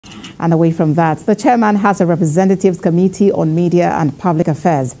And away from that, the chairman has a representatives committee on media and public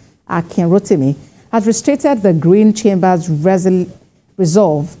affairs, Akin Rotimi, has restated the Green Chamber's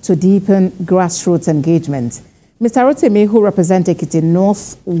resolve to deepen grassroots engagement. Mr. Rotimi, who represents Ekiti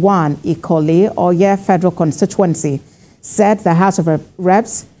North 1 Ikole Federal Constituency, said the House of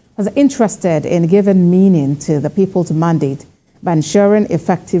Reps was interested in giving meaning to the people's mandate by ensuring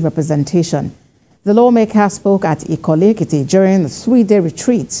effective representation. The lawmaker spoke at Ikole Ekiti during the 3-day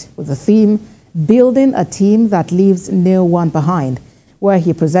retreat with the theme, Building a Team That Leaves No One Behind, where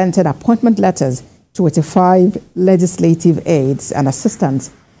he presented appointment letters to 85 legislative aides and assistants,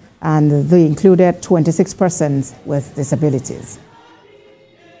 and they included 26 persons with disabilities.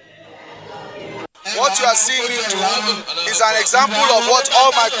 What you are seeing me do is an example of what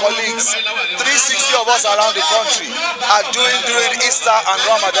all my colleagues, 360 of us around the country, are doing during Easter and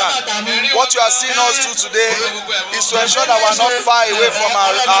Ramadan. What you are seeing us do today is to ensure that we are not far away from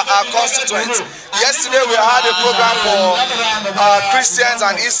our constituents. Yesterday we had a program for Christians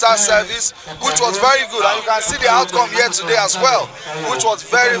and Easter service, which was very good, and you can see the outcome here today as well, which was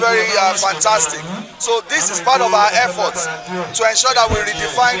very, very fantastic. So this is part of our efforts to ensure that we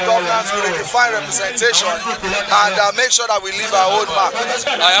redefine governance, we redefine representation, and make sure that we leave our own mark.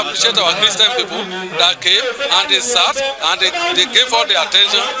 I appreciate our Christian people that came and they sat and they gave all their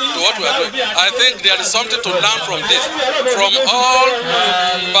attention to what we are doing. I think there is something to learn from this,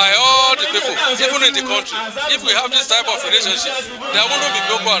 by all the people, even in the country. If we have this type of relationship, there wouldn't be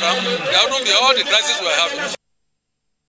Boko Haram, there wouldn't be all the crises we are having.